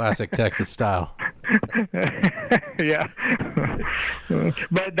 Classic Texas style. Yeah.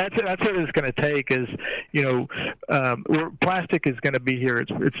 But that's what it's going to take is, plastic is going to be here.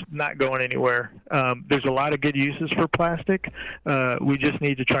 It's not going anywhere. There's a lot of good uses for plastic. We just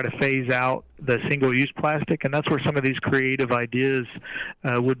need to try to phase out the single-use plastic, and that's where some of these creative ideas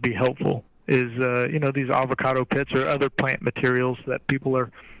would be helpful. Is these avocado pits or other plant materials that people are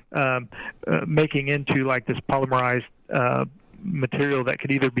making into like this polymerized material that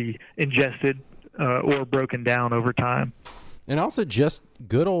could either be ingested or broken down over time. And also just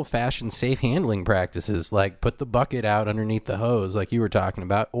good old-fashioned safe handling practices, like put the bucket out underneath the hose like you were talking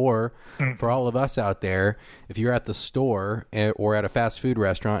about, or for all of us out there, if you're at the store or at a fast food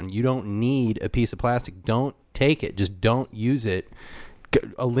restaurant and you don't need a piece of plastic, don't take it. Just don't use it.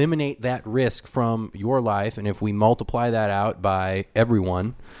 Eliminate that risk from your life, and if we multiply that out by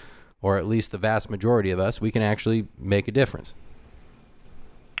everyone, or at least the vast majority of us, we can actually make a difference.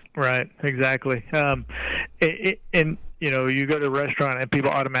 Right, exactly. You go to a restaurant and people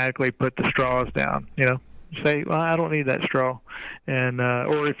automatically put the straws down. Say, well, I don't need that straw, and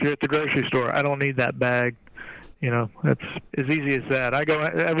or if you're at the grocery store, I don't need that bag. It's as easy as that. I go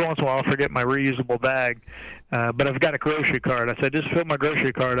every once in a while, I forget my reusable bag, but I've got a grocery card. I said, just fill my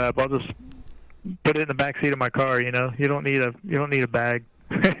grocery card up. I'll just put it in the back seat of my car. You don't need a bag.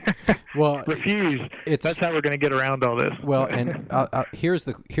 Well, refuse. That's how we're going to get around all this. Well, and here's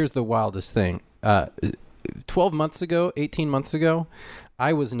the wildest thing. 18 months ago,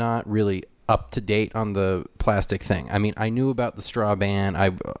 I was not really up to date on the plastic thing. I mean, I knew about the straw ban.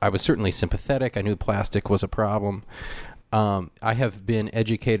 I was certainly sympathetic. I knew plastic was a problem. I have been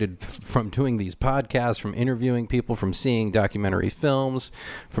educated from doing these podcasts, from interviewing people, from seeing documentary films,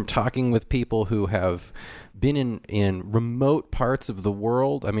 from talking with people who have been in remote parts of the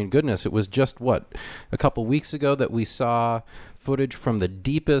world. I mean, goodness, it was just, a couple weeks ago that we saw footage from the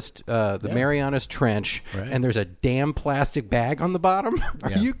deepest, Marianas Trench, right, and there's a damn plastic bag on the bottom.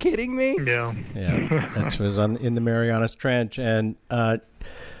 Are you kidding me? Yeah. That was in the Marianas Trench. And, I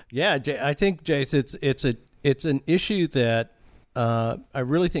think, Jace, it's an issue that I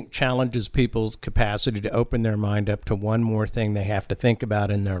really think challenges people's capacity to open their mind up to one more thing they have to think about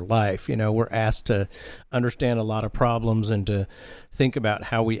in their life. We're asked to understand a lot of problems and to think about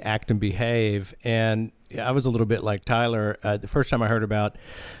how we act and behave. And I was a little bit like Tyler. The first time I heard about,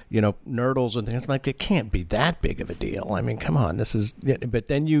 nurdles and things, I'm like, it can't be that big of a deal. I mean, come on, but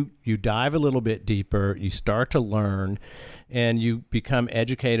then you dive a little bit deeper, you start to learn, and you become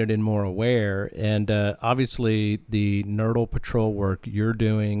educated and more aware. And obviously the Nurdle Patrol work you're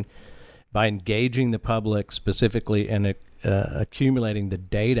doing by engaging the public specifically and accumulating the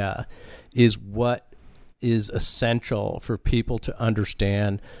data is what is essential for people to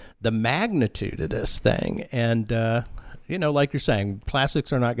understand the magnitude of this thing. And, like you're saying,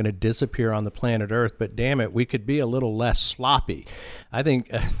 plastics are not going to disappear on the planet Earth, but damn it, we could be a little less sloppy. I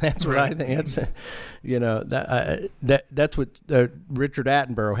think that's what I think. That's, that's what Richard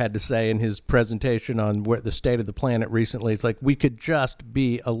Attenborough had to say in his presentation on the state of the planet recently. It's like, we could just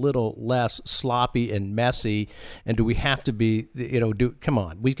be a little less sloppy and messy. And do we have to be, come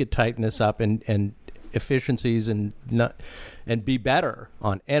on, we could tighten this up and efficiencies and be better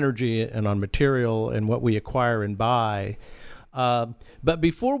on energy and on material and what we acquire and buy. But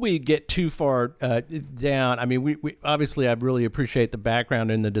before we get too far down, I mean, we obviously, I really appreciate the background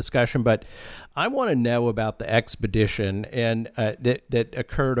in the discussion, but I want to know about the expedition and that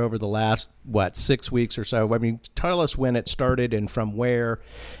occurred over the last 6 weeks or so. I mean, tell us when it started and from where.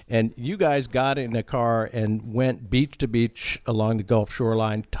 And you guys got in a car and went beach to beach along the Gulf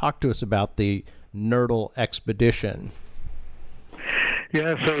shoreline. Talk to us about the Nurdle Expedition.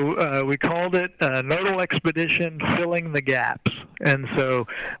 Yeah, so we called it Nurdle Expedition Filling the Gaps. And so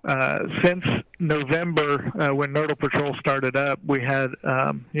since November, when Nurdle Patrol started up, we had,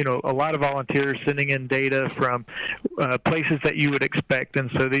 a lot of volunteers sending in data from places that you would expect.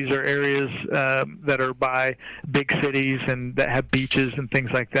 And so these are areas that are by big cities and that have beaches and things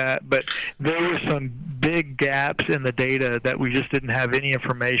like that. But there were some big gaps in the data that we just didn't have any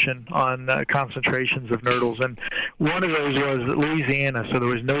information on concentrations of nurdles. And one of those was Louisiana. So there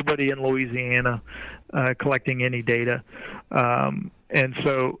was nobody in Louisiana collecting any data. And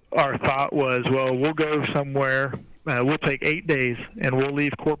so our thought was, well, we'll go somewhere. We'll take 8 days, and we'll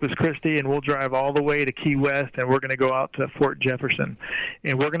leave Corpus Christi, and we'll drive all the way to Key West, and we're going to go out to Fort Jefferson.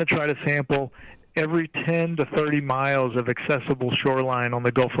 And we're going to try to sample every 10 to 30 miles of accessible shoreline on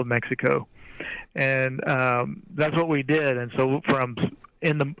the Gulf of Mexico. And that's what we did. And so from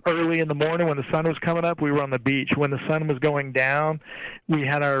early in the morning when the sun was coming up, we were on the beach. When the sun was going down, we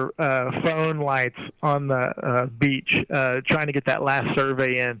had our phone lights on the beach trying to get that last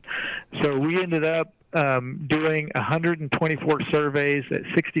survey in. So we ended up doing 124 surveys at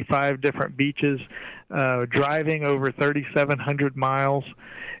 65 different beaches, driving over 3,700 miles.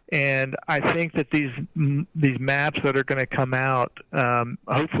 And I think that these maps that are going to come out,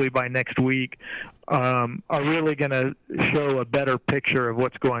 hopefully by next week, are really going to show a better picture of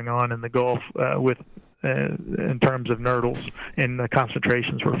what's going on in the Gulf in terms of nurdles and the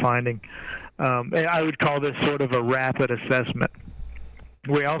concentrations we're finding. And I would call this sort of a rapid assessment.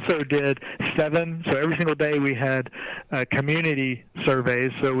 We also did 7, so every single day we had community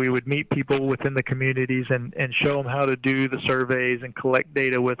surveys, so we would meet people within the communities and show them how to do the surveys and collect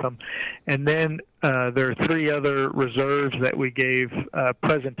data with them. And then there are 3 other reserves that we gave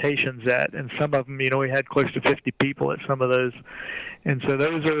presentations at, and some of them, we had close to 50 people at some of those. And so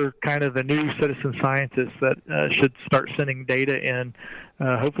those are kind of the new citizen scientists that should start sending data in,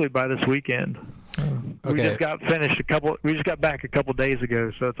 hopefully by this weekend. Okay. We just got finished we just got back a couple days ago,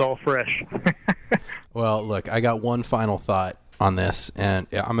 so it's all fresh. Well, look, I got one final thought on this, and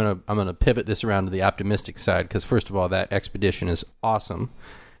I'm gonna pivot this around to the optimistic side, because first of all, that expedition is awesome,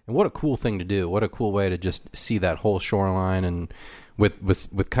 and what a cool thing to do! What a cool way to just see that whole shoreline, and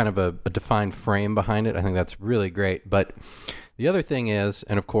with kind of a defined frame behind it. I think that's really great. But the other thing is,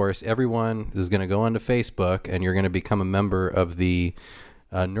 and of course, everyone is going to go onto Facebook, and you're going to become a member of the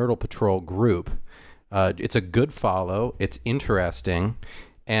Nurdle Patrol group. It's a good follow. It's interesting.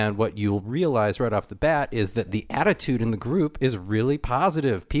 And what you'll realize right off the bat is that the attitude in the group is really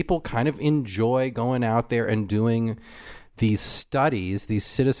positive. People kind of enjoy going out there and doing these studies, these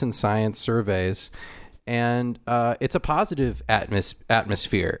citizen science surveys. And it's a positive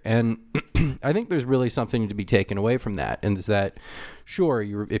atmosphere. And I think there's really something to be taken away from that. And is that, sure,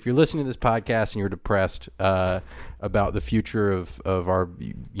 if you're listening to this podcast and you're depressed about the future of our,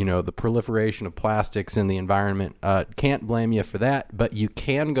 the proliferation of plastics in the environment, can't blame you for that. But you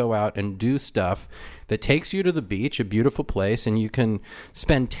can go out and do stuff that takes you to the beach, a beautiful place, and you can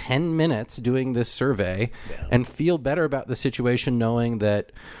spend 10 minutes doing this survey and feel better about the situation, knowing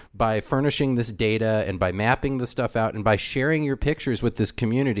that by furnishing this data and by mapping the stuff out and by sharing your pictures with this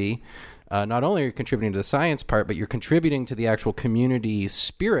community, not only are you contributing to the science part, but you're contributing to the actual community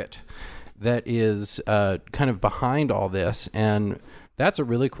spirit that is kind of behind all this. And that's a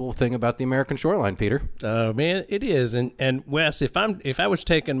really cool thing about the American shoreline, Peter. Oh man, it is. And Wes, if I was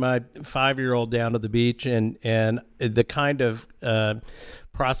taking my 5-year-old down to the beach and the kind of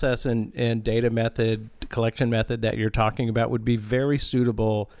process and data collection method that you're talking about would be very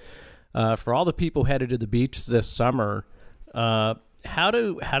suitable for all the people headed to the beach this summer. How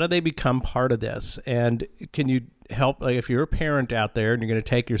do they become part of this? And can you help, like if you're a parent out there and you're going to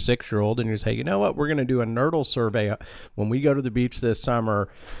take your 6-year-old and you say, you know what, we're going to do a nurdle survey when we go to the beach this summer,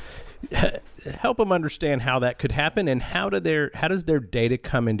 help them understand how that could happen and how does their data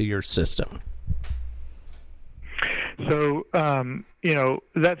come into your system? So,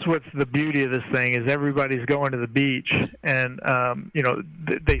 that's what's the beauty of this thing is everybody's going to the beach and,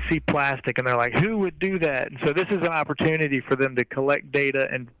 they see plastic and they're like, who would do that? And so this is an opportunity for them to collect data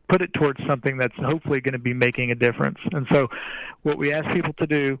and put it towards something that's hopefully going to be making a difference. And so what we ask people to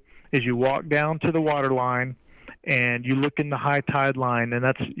do is you walk down to the water line and you look in the high tide line, and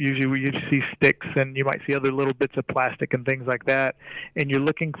that's usually where you see sticks and you might see other little bits of plastic and things like that, and you're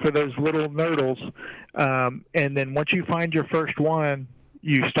looking for those little nurdles, and then once you find your first one,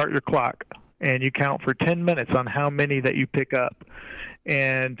 you start your clock and you count for 10 minutes on how many that you pick up.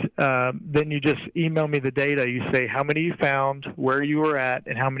 And then you just email me the data. You say how many you found, where you were at,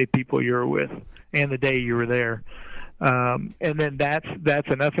 and how many people you were with, and the day you were there. And then that's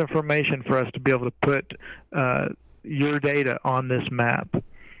enough information for us to be able to put your data on this map.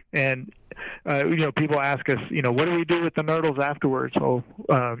 And people ask us, what do we do with the nurdles afterwards? So,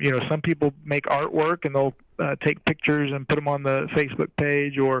 some people make artwork and they'll take pictures and put them on the Facebook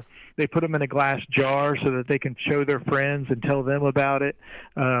page, or they put them in a glass jar so that they can show their friends and tell them about it.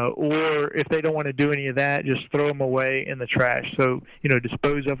 Or if they don't want to do any of that, just throw them away in the trash. So,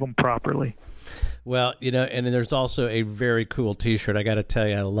 dispose of them properly. Well, and there's also a very cool T-shirt. I got to tell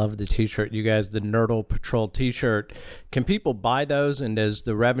you, I love the T-shirt. You guys, the Nurdle Patrol T-shirt. Can people buy those, and does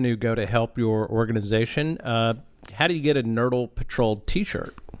the revenue go to help your organization? How do you get a Nurdle Patrol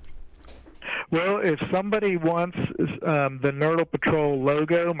T-shirt? Well, if somebody wants the Nurdle Patrol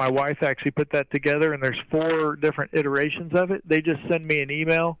logo, my wife actually put that together, and there's 4 different iterations of it. They just send me an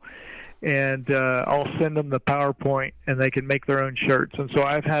email, and I'll send them the PowerPoint, and they can make their own shirts. And so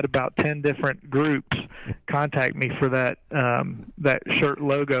I've had about 10 different groups contact me for that shirt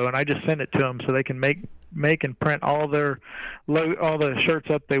logo, and I just send it to them so they can make and print all the shirts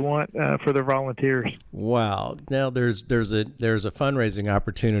up they want for their volunteers. Wow! Now there's a fundraising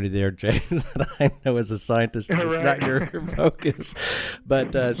opportunity there, Jay, that I know as a scientist it's not your focus,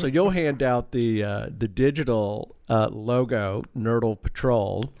 but so you'll hand out the digital logo, Nerdle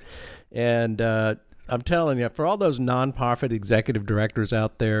Patrol, and I'm telling you, for all those nonprofit executive directors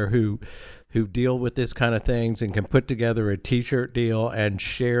out there who deal with this kind of things and can put together a T-shirt deal and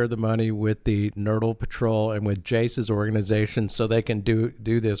share the money with the Nerdle Patrol and with Jace's organization so they can do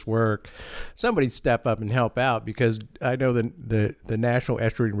this work. Somebody step up and help out, because I know the National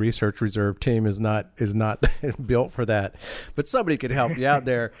Estuarine Research Reserve team is not built for that, but somebody could help you out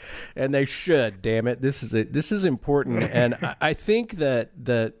there, and they should. Damn it, this is important, and I think that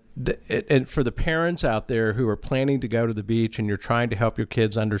and for the parents out there who are planning to go to the beach and you're trying to help your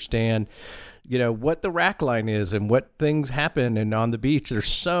kids understand, what the rack line is and what things happen and on the beach,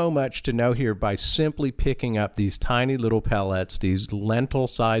 there's so much to know here by simply picking up these tiny little pellets, these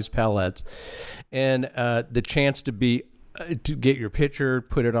lentil-sized pellets, and the chance to get your picture,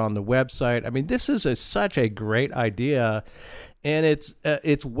 put it on the website. I mean, this is such a great idea. And it's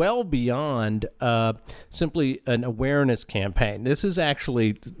well beyond simply an awareness campaign. This is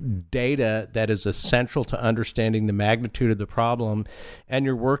actually data that is essential to understanding the magnitude of the problem. And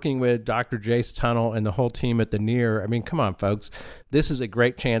you're working with Dr. Jace Tunnell and the whole team at the NEAR. I mean, come on, folks. This is a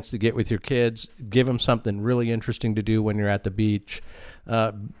great chance to get with your kids, give them something really interesting to do when you're at the beach.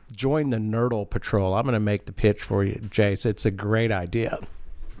 Join the Nerdle Patrol. I'm going to make the pitch for you, Jace. It's a great idea.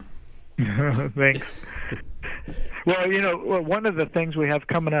 Thanks. Well, one of the things we have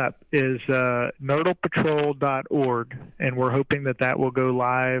coming up is nerdlepatrol.org, and we're hoping that will go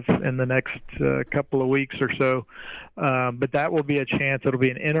live in the next couple of weeks or so. But that will be a chance. It'll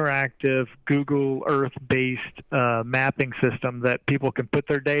be an interactive Google Earth-based mapping system that people can put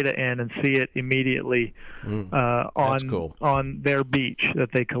their data in and see it immediately on their beach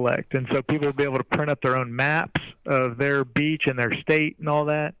that they collect. And so people will be able to print up their own maps of their beach and their state and all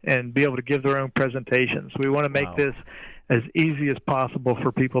that, and be able to give their own presentations. We want to make this as easy as possible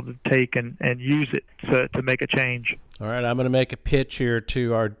for people to take and use it to make a change. All right, I'm going to make a pitch here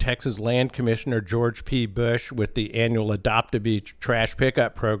to our Texas Land Commissioner, George P. Bush, with the annual Adopt a Beach trash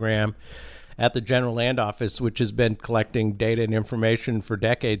pickup program at the General Land Office, which has been collecting data and information for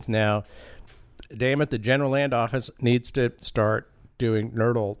decades now. Damn it, the General Land Office needs to start doing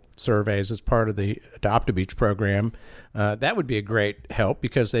Nerdle surveys as part of the Adopt a Beach program. That would be a great help,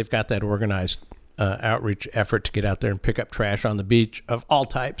 because they've got that organized outreach effort to get out there and pick up trash on the beach of all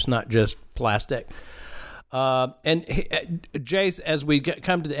types, not just plastic. And Jace, as we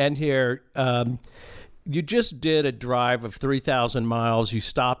come to the end here, you just did a drive of 3,000 miles. You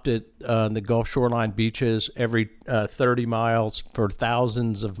stopped at the Gulf shoreline beaches every 30 miles for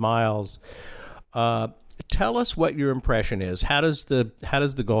thousands of miles. Tell us what your impression is. How does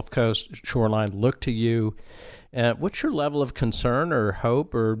the Gulf Coast shoreline look to you? What's your level of concern or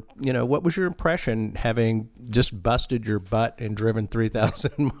hope, or what was your impression having just busted your butt and driven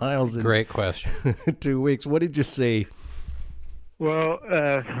 3,000 miles in Great question. 2 weeks? What did you see? Well,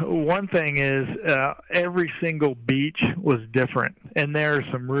 one thing is every single beach was different, and there are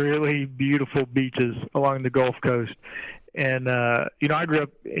some really beautiful beaches along the Gulf Coast. And I grew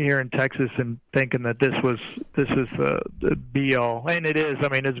up here in Texas and thinking that this is the be all, and it is. I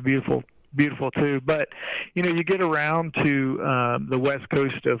mean, it's beautiful too. But you get around to the west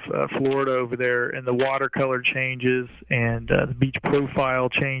coast of Florida over there, and the watercolor changes, and the beach profile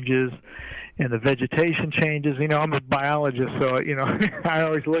changes, and the vegetation changes. I'm a biologist, so I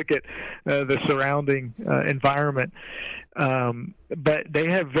always look at the surrounding environment. But they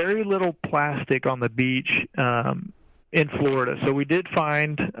have very little plastic on the beach in Florida. So we did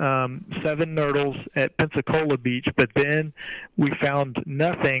find 7 nurdles at Pensacola Beach, but then we found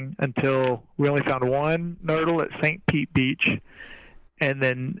nothing until we only found 1 nurdle at St. Pete Beach, and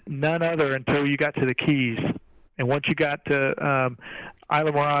then none other until you got to the Keys. And once you got to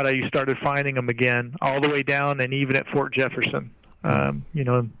Isla Morada, you started finding them again, all the way down, and even at Fort Jefferson, in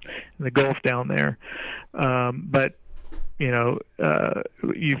the Gulf down there. But you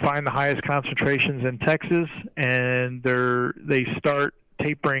find the highest concentrations in Texas, and they start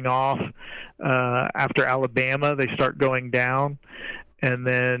tapering off after Alabama. They start going down, and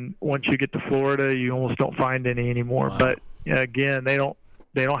then once you get to Florida, you almost don't find any anymore. Wow. But again, they don't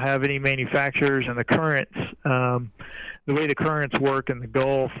have any manufacturers, and the currents, the way the currents work in the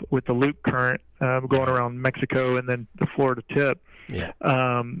Gulf with the loop current going around Mexico and then the Florida tip. Yeah.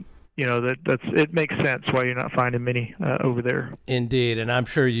 it makes sense why you're not finding many over there. Indeed, and I'm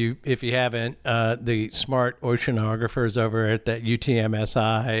sure if you haven't, the smart oceanographers over at that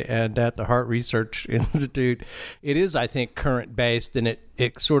UTMSI and at the Hart Research Institute, it is, I think, current based, and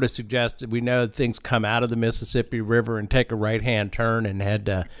it sort of suggests that we know things come out of the Mississippi River and take a right-hand turn and head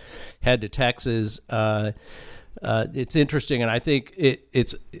to Texas. It's interesting, and I think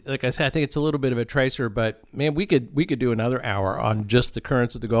it's like I said, I think it's a little bit of a tracer. But man, we could do another hour on just the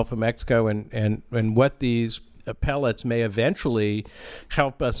currents of the Gulf of Mexico and what these pellets may eventually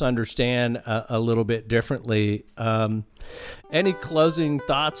help us understand a little bit differently. Any closing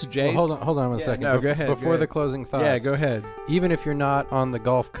thoughts, Jace? Well, hold on 1 second. No, go ahead. Before the closing thoughts. Yeah, go ahead. Even if you're not on the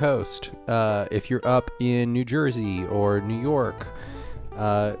Gulf Coast, if you're up in New Jersey or New York,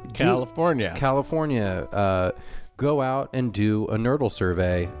 California, go out and do a nurdle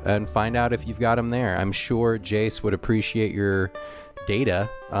survey and find out if you've got them there. I'm sure Jace would appreciate your data.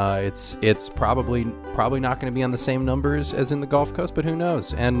 It's probably not going to be on the same numbers as in the Gulf Coast, but who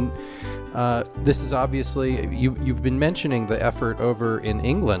knows? And this is obviously you've been mentioning the effort over in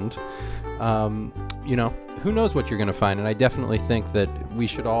England. Who knows what you're going to find? And I definitely think that we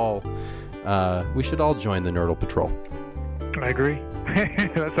should all join the Nurdle Patrol. I agree.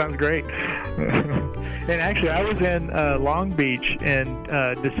 That sounds great. And actually, I was in Long Beach in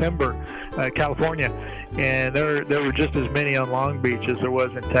December, California, and there were just as many on Long Beach as there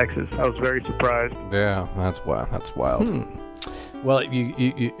was in Texas. I was very surprised. Yeah, that's wild. Well,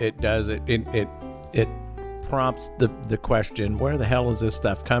 it does. It prompts the question, where the hell is this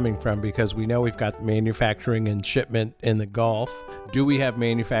stuff coming from? Because we know we've got manufacturing and shipment in the Gulf. Do we have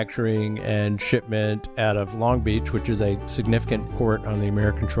manufacturing and shipment out of Long Beach, which is a significant port on the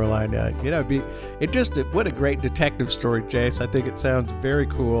American shoreline? What a great detective story, Jace. I think it sounds very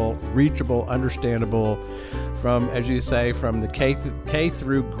cool, reachable, understandable, from, as you say, from the K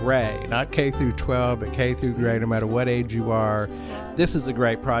through gray, not K through 12, but K through gray, no matter what age you are. This is a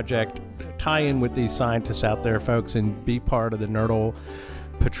great project. Tie in with these scientists out there, folks, and be part of the Nurdle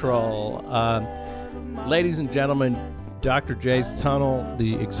Patrol. Ladies and gentlemen, Dr. Jace Tunnell,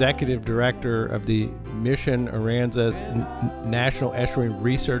 the Executive Director of the Mission Aransas National Estuarine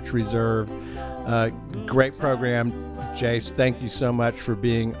Research Reserve. Great program. Jace, thank you so much for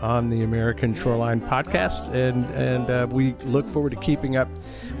being on the American Shoreline Podcast, and we look forward to keeping up.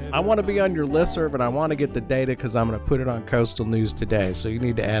 I want to be on your listserv, and I want to get the data because I'm going to put it on Coastal News Today, so you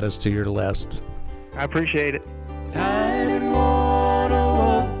need to add us to your list. I appreciate it. Tide and water,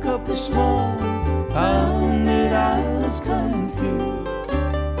 woke up this morning, found that I was coming through.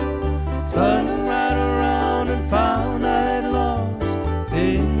 Spun right around and found I had lost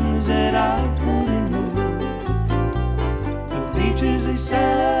things that I couldn't move. The beaches they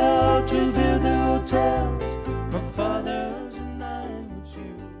sell to build their hotels,